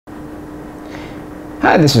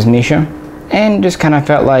Hi, this is Misha, and just kind of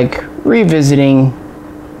felt like revisiting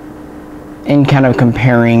and kind of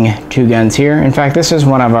comparing two guns here. In fact, this is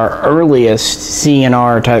one of our earliest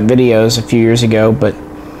CNR type videos a few years ago, but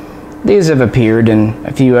these have appeared and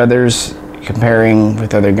a few others comparing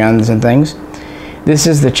with other guns and things. This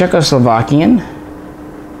is the Czechoslovakian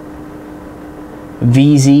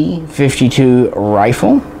Vz.52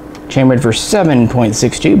 rifle, chambered for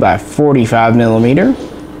 7.62 by 45 millimeter.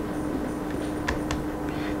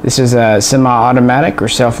 This is a semi-automatic or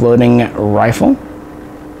self-loading rifle.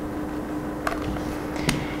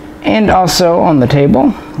 And also on the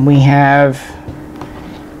table, we have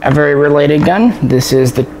a very related gun. This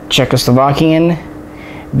is the Czechoslovakian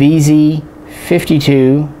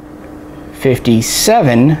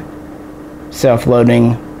Vz.52-57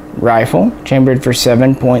 self-loading rifle, chambered for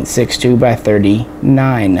 7.62 by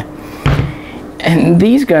 39. And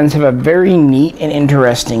these guns have a very neat and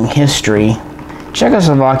interesting history.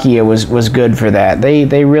 Czechoslovakia was good for that.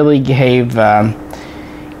 They really gave the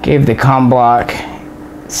comm block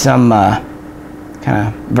some kind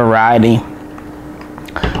of variety.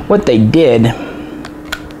 What they did,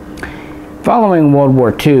 following World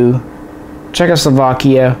War II,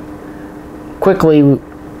 Czechoslovakia quickly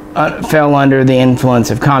fell under the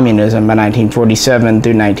influence of communism by 1947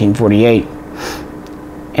 through 1948.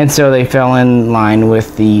 And so they fell in line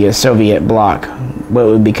with the Soviet bloc, what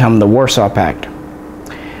would become the Warsaw Pact.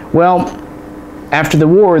 Well, after the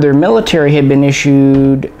war, their military had been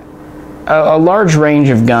issued a large range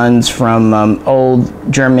of guns from old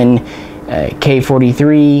German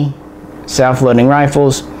K-43 self-loading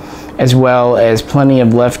rifles, as well as plenty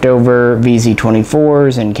of leftover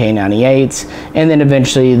Vz.24s and K-98s, and then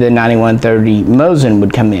eventually the 9130 Mosin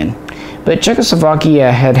would come in. But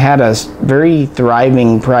Czechoslovakia had had a very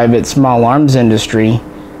thriving private small arms industry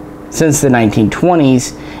since the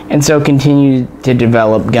 1920s, and so continued to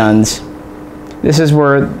develop guns. This is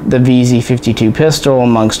where the Vz.52 pistol,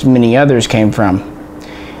 amongst many others, came from.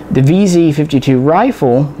 The Vz.52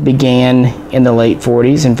 rifle began in the late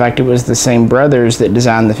 40s. In fact, it was the same brothers that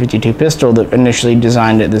designed the 52 pistol that initially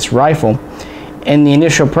designed this rifle. And the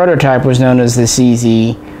initial prototype was known as the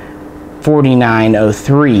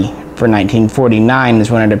CZ4903. For 1949 is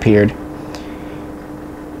when it appeared.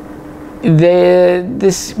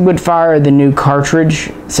 This would fire the new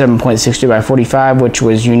cartridge 7.62 by 45, which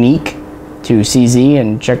was unique to CZ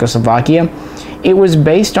and Czechoslovakia. It was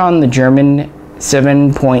based on the German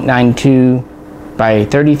 7.92 by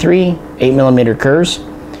 33 8mm Kurs,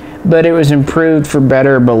 but it was improved for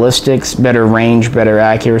better ballistics, better range, better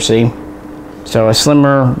accuracy. So a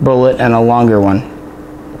slimmer bullet and a longer one.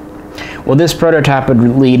 Well, this prototype would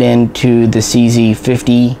lead into the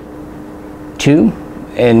CZ52,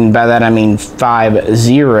 and by that I mean 502,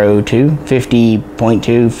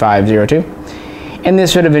 50.2502. And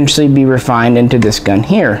this would eventually be refined into this gun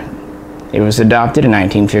here. It was adopted in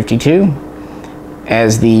 1952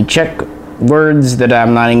 as the Czech words that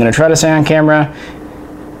I'm not even going to try to say on camera,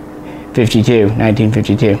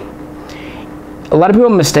 1952. A lot of people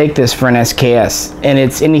mistake this for an SKS, and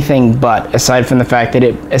it's anything but, aside from the fact that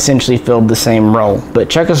it essentially filled the same role. But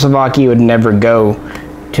Czechoslovakia would never go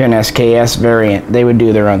to an SKS variant. They would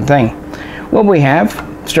do their own thing. What we have,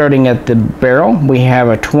 starting at the barrel, we have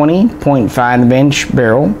a 20.5-inch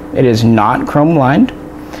barrel. It is not chrome lined.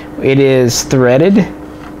 It is threaded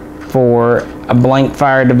for a blank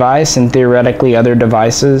fire device, and theoretically other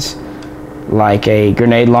devices like a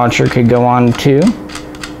grenade launcher could go on too.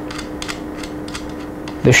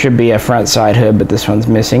 There should be a front side hood, but this one's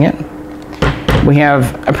missing it. We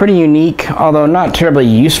have a pretty unique, although not terribly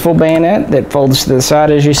useful bayonet that folds to the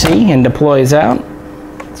side as you see and deploys out.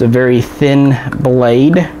 It's a very thin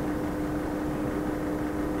blade.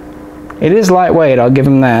 It is lightweight, I'll give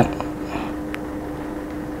them that.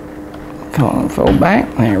 Come on, fold back.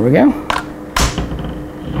 There we go.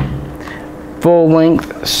 Full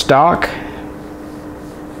length stock.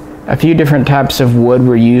 A few different types of wood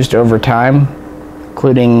were used over time,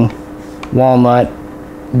 including walnut,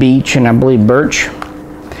 beech, and I believe birch.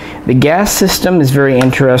 The gas system is very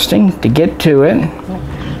interesting. To get to it,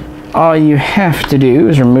 all you have to do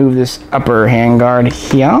is remove this upper handguard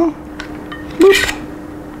here. Boop.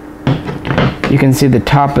 You can see the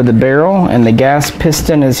top of the barrel, and the gas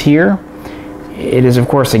piston is here. It is, of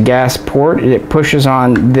course, a gas port. It pushes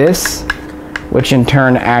on this, which in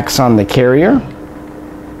turn acts on the carrier.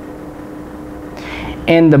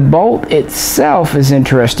 And the bolt itself is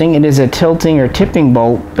interesting. It is a tilting or tipping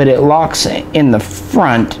bolt, but it locks in the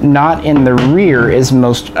front, not in the rear as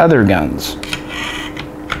most other guns.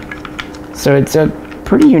 So it's a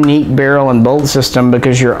pretty unique barrel and bolt system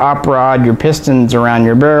because your op rod, your pistons around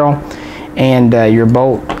your barrel, and your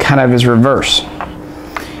bolt kind of is reverse.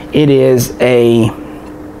 It is a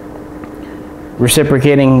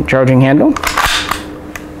reciprocating charging handle.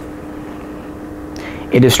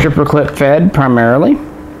 It is stripper clip fed primarily.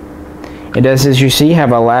 It does, as you see,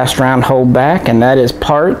 have a last round hold back, and that is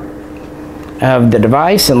part of the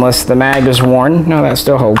device unless the mag is worn. No, that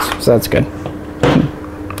still holds, so that's good.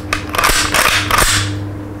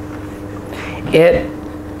 It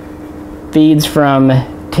feeds from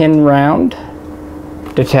 10 round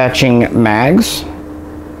detaching mags.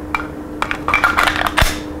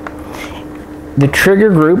 The trigger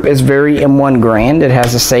group is very M1 Grand. It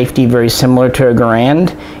has a safety very similar to a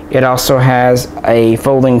Grand. It also has a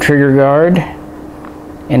folding trigger guard,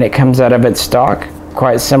 and it comes out of its stock,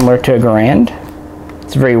 quite similar to a Grand.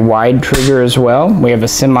 It's a very wide trigger as well. We have a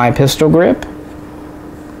semi-pistol grip,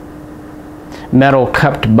 metal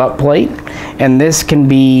cupped butt plate, and this can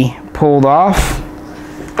be pulled off.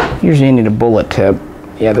 Usually you need a bullet tip.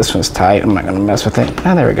 Yeah, this one's tight. I'm not going to mess with it.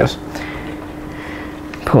 Oh, there it goes.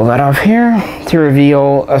 Pull that off here to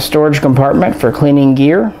reveal a storage compartment for cleaning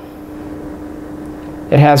gear.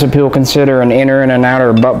 It has what people consider an inner and an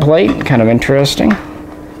outer butt plate. Kind of interesting.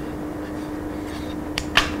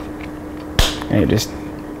 And it just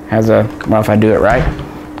has a, well, if I do it right.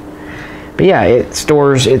 But yeah, it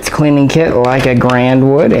stores its cleaning kit like a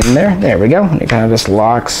Grand would in there. There we go. It kind of just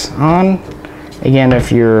locks on. Again,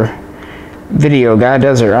 if your video guy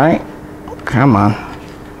does it right. Come on.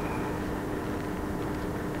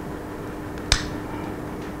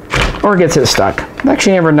 Or gets it stuck. I've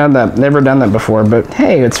actually never done that before, but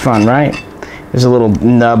hey, it's fun, right? There's a little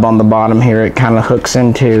nub on the bottom here it kind of hooks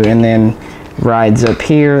into, and then rides up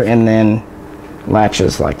here and then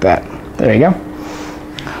latches like that. There you go.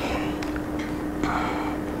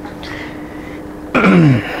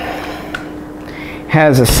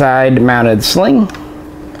 Has a side mounted sling.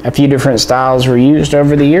 A few different styles were used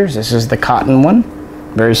over the years. This is the cotton one.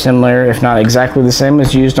 Very similar, if not exactly the same,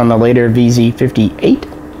 as used on the later Vz.52.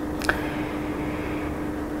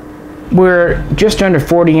 We're just under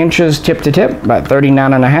 40 inches tip to tip, about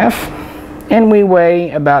 39.5, and we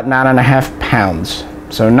weigh about 9.5 pounds.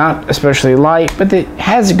 So not especially light, but it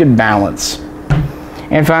has a good balance.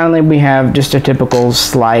 And finally, we have just a typical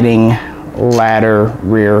sliding ladder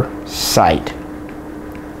rear sight.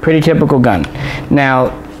 Pretty typical gun.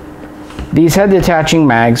 Now, these had detaching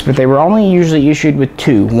mags, but they were only usually issued with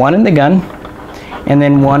two. One in the gun, and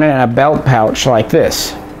then one in a belt pouch like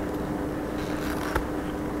this.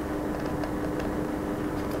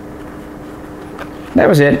 That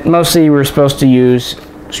was it. Mostly you were supposed to use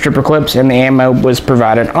stripper clips, and the ammo was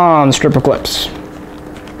provided on stripper clips.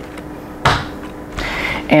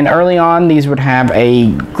 And early on, these would have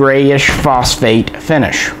a grayish phosphate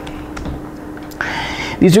finish.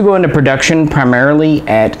 These would go into production primarily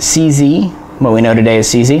at CZ, what we know today as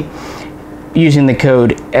CZ, using the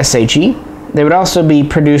code SHE. They would also be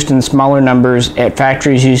produced in smaller numbers at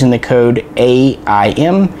factories using the code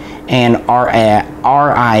AYM and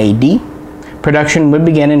RID. Production would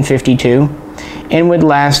begin in 52 and would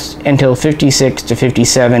last until 56 to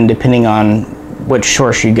 57 depending on which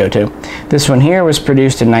source you go to. This one here was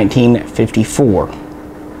produced in 1954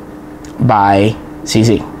 by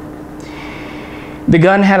CZ. The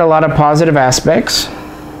gun had a lot of positive aspects.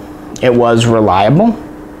 It was reliable.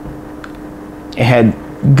 It had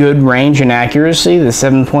good range and accuracy. The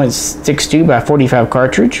 7.62 by 45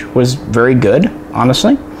 cartridge was very good,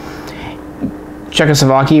 honestly.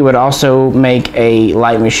 Czechoslovakia would also make a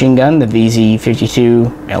light machine gun, the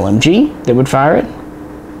Vz.52 LMG, that would fire it.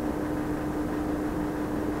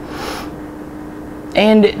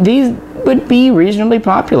 And these would be reasonably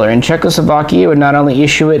popular, and Czechoslovakia would not only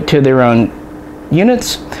issue it to their own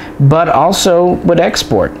units, but also would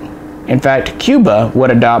export. In fact, Cuba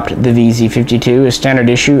would adopt the Vz.52 as standard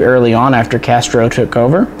issue early on after Castro took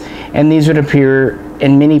over, and these would appear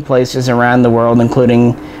in many places around the world,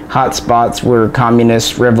 including hotspots where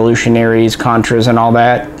communists, revolutionaries, Contras, and all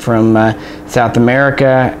that from South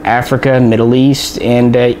America, Africa, Middle East,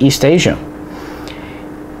 and East Asia.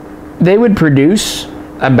 They would produce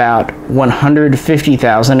about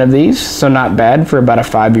 150,000 of these, so not bad for about a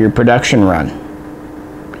 5-year production run.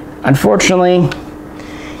 Unfortunately,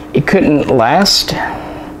 it couldn't last,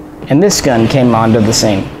 and this gun came onto the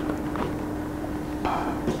scene.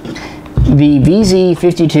 The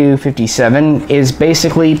Vz.52-57 is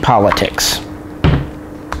basically politics.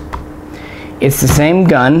 It's the same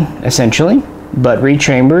gun, essentially, but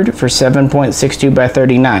rechambered for 7.62 by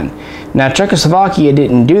 39. Now, Czechoslovakia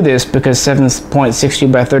didn't do this because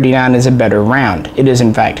 7.62 by 39 is a better round. It is,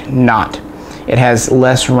 in fact, not. It has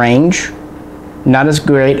less range, not as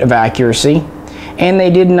great of accuracy, And they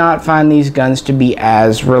did not find these guns to be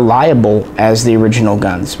as reliable as the original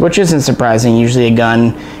guns, which isn't surprising. Usually a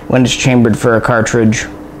gun, when it's chambered for a cartridge,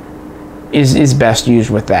 is best used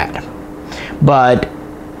with that. But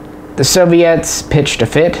the Soviets pitched a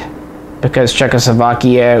fit because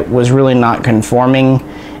Czechoslovakia was really not conforming,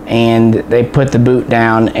 and they put the boot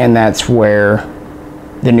down, and that's where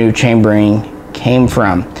the new chambering came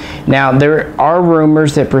from. Now, there are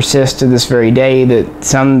rumors that persist to this very day that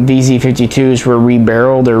some Vz.52s were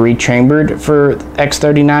rebarreled or rechambered for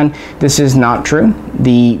X39. This is not true.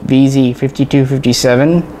 The Vz.52,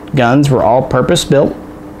 57 guns were all purpose-built,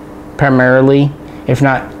 primarily, if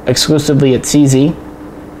not exclusively, at CZ.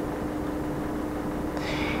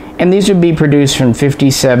 And these would be produced from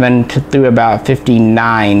 57 to through about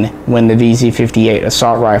 59 when the Vz.58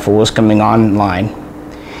 assault rifle was coming online.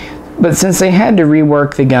 But since they had to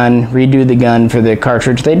rework the gun, redo the gun for the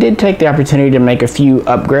cartridge, they did take the opportunity to make a few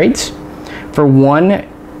upgrades. For one,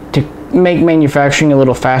 to make manufacturing a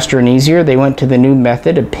little faster and easier, they went to the new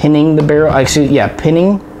method of pinning the barrel. Actually, yeah,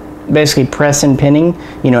 pinning, basically press and pinning,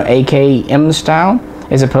 you know, AYM style,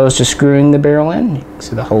 as opposed to screwing the barrel in. You can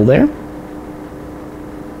see the hole there.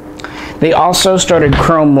 They also started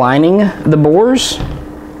chrome lining the bores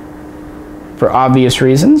for obvious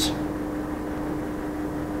reasons.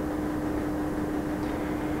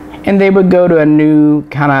 And they would go to a new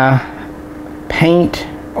kind of paint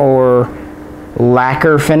or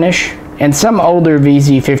lacquer finish. And some older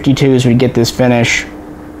Vz.52s would get this finish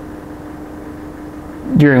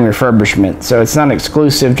during refurbishment. So it's not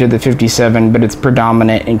exclusive to the 57, but it's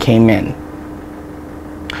predominant and came in.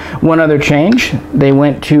 One other change, they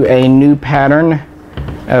went to a new pattern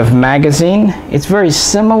of magazine. It's very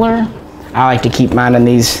similar. I like to keep mine in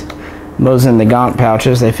these Mosin Nagant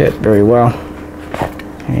pouches. They fit very well.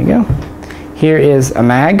 There you go. Here is a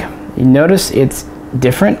mag. You notice it's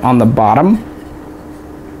different on the bottom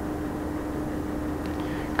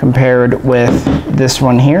compared with this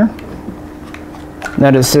one here.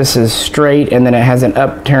 Notice this is straight and then it has an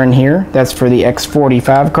upturn here. That's for the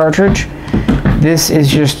X45 cartridge. This is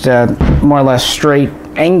just a more or less straight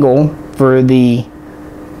angle for the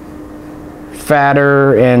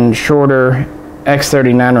fatter and shorter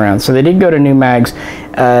X39 rounds. So they did go to new mags.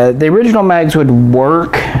 The original mags would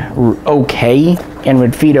work okay and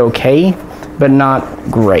would feed okay, but not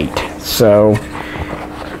great. So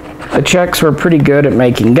the Czechs were pretty good at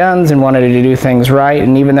making guns and wanted to do things right,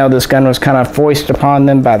 and even though this gun was kind of foisted upon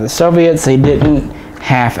them by the Soviets, they didn't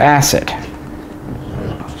half-ass it.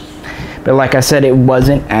 But like I said, it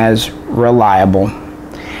wasn't as reliable.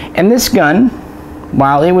 And this gun,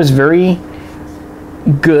 while it was very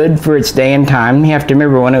good for its day and time, you have to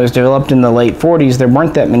remember when it was developed in the late 40s, there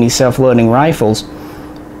weren't that many self-loading rifles.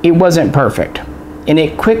 It wasn't perfect. And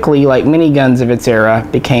it quickly, like many guns of its era,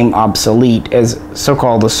 became obsolete as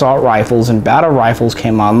so-called assault rifles and battle rifles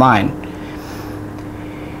came online.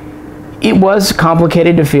 It was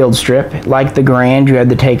complicated to field strip. Like the Grand, you had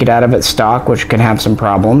to take it out of its stock, which could have some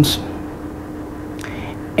problems.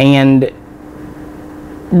 And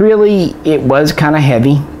really, it was kind of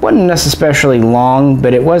heavy. Wasn't especially long,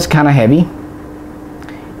 but it was kind of heavy.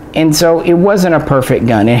 And so it wasn't a perfect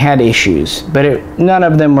gun. It had issues, but none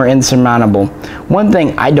of them were insurmountable. One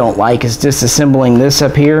thing I don't like is disassembling this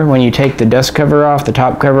up here. When you take the dust cover off, the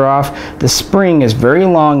top cover off, the spring is very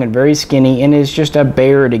long and very skinny and is just a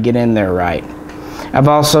bear to get in there right. I've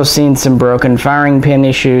also seen some broken firing pin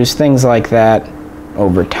issues, things like that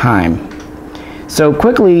over time. So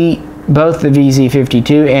quickly, both the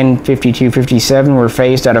Vz.52 and 52-57 were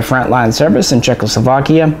phased out of frontline service in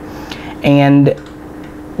Czechoslovakia and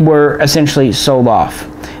were essentially sold off.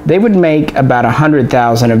 They would make about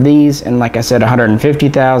 100,000 of these, and like I said,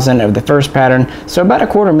 150,000 of the first pattern, so about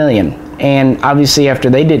 250,000. And obviously after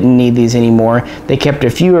they didn't need these anymore, they kept a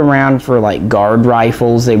few around for like guard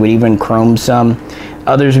rifles. They would even chrome some.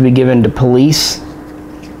 Others would be given to police.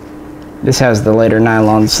 This has the later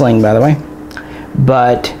nylon sling, by the way.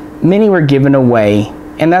 But many were given away,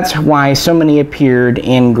 and that's why so many appeared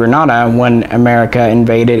in Grenada when America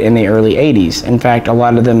invaded in the early 80s. In fact, a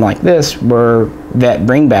lot of them like this were vet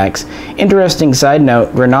bringbacks. Interesting side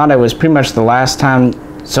note, Grenada was pretty much the last time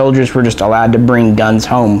soldiers were just allowed to bring guns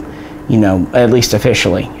home, you know, at least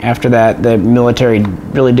officially. After that, the military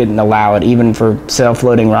really didn't allow it, even for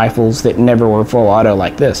self-loading rifles that never were full auto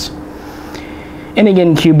like this. And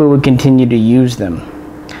again, Cuba would continue to use them.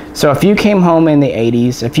 So a few came home in the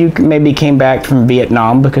 80s, a few maybe came back from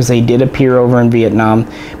Vietnam because they did appear over in Vietnam,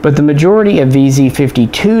 but the majority of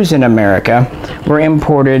Vz.52s in America were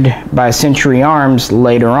imported by Century Arms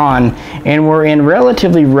later on and were in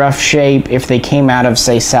relatively rough shape if they came out of,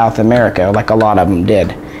 say, South America, like a lot of them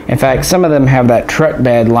did. In fact, some of them have that truck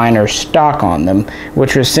bed liner stock on them,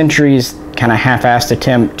 which was Century's kind of half-assed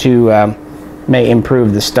attempt to may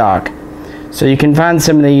improve the stock. So you can find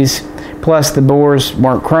some of these, plus the bores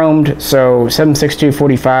weren't chromed, so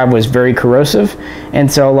 7.62-45 was very corrosive,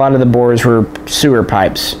 and so a lot of the bores were sewer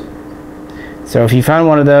pipes. So if you find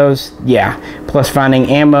one of those, yeah. Plus finding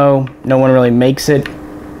ammo, no one really makes it.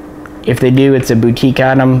 If they do, it's a boutique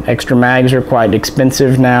item. Extra mags are quite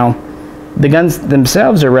expensive now. The guns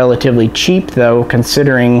themselves are relatively cheap though,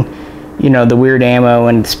 considering, you know, the weird ammo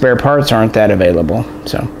and spare parts aren't that available.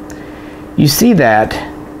 So you see that,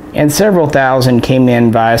 and several thousand came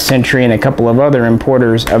in via Century and a couple of other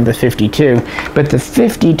importers of the 52. But the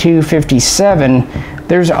 52-57,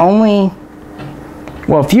 there's only,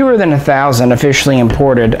 well, fewer than 1,000 officially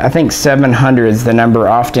imported. I think 700 is the number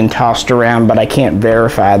often tossed around, but I can't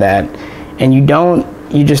verify that. And you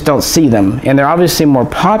just don't see them. And they're obviously more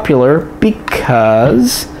popular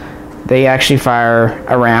because they actually fire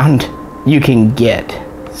a round you can get.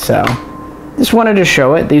 So just wanted to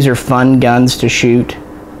show it. These are fun guns to shoot,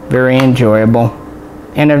 very enjoyable,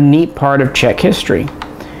 and a neat part of Czech history.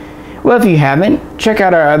 Well, if you haven't, check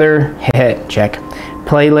out our other Czech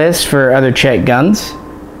playlist for other Czech guns.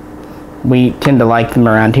 We tend to like them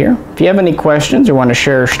around here. If you have any questions or want to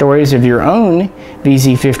share stories of your own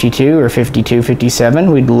Vz.52 or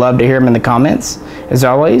 52-57, we'd love to hear them in the comments. As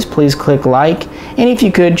always, please click like, and if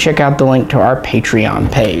you could, check out the link to our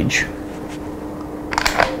Patreon page.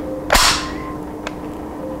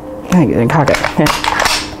 Cock it.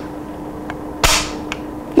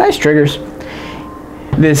 Nice triggers.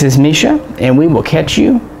 This is Misha, and we will catch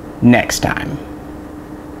you next time.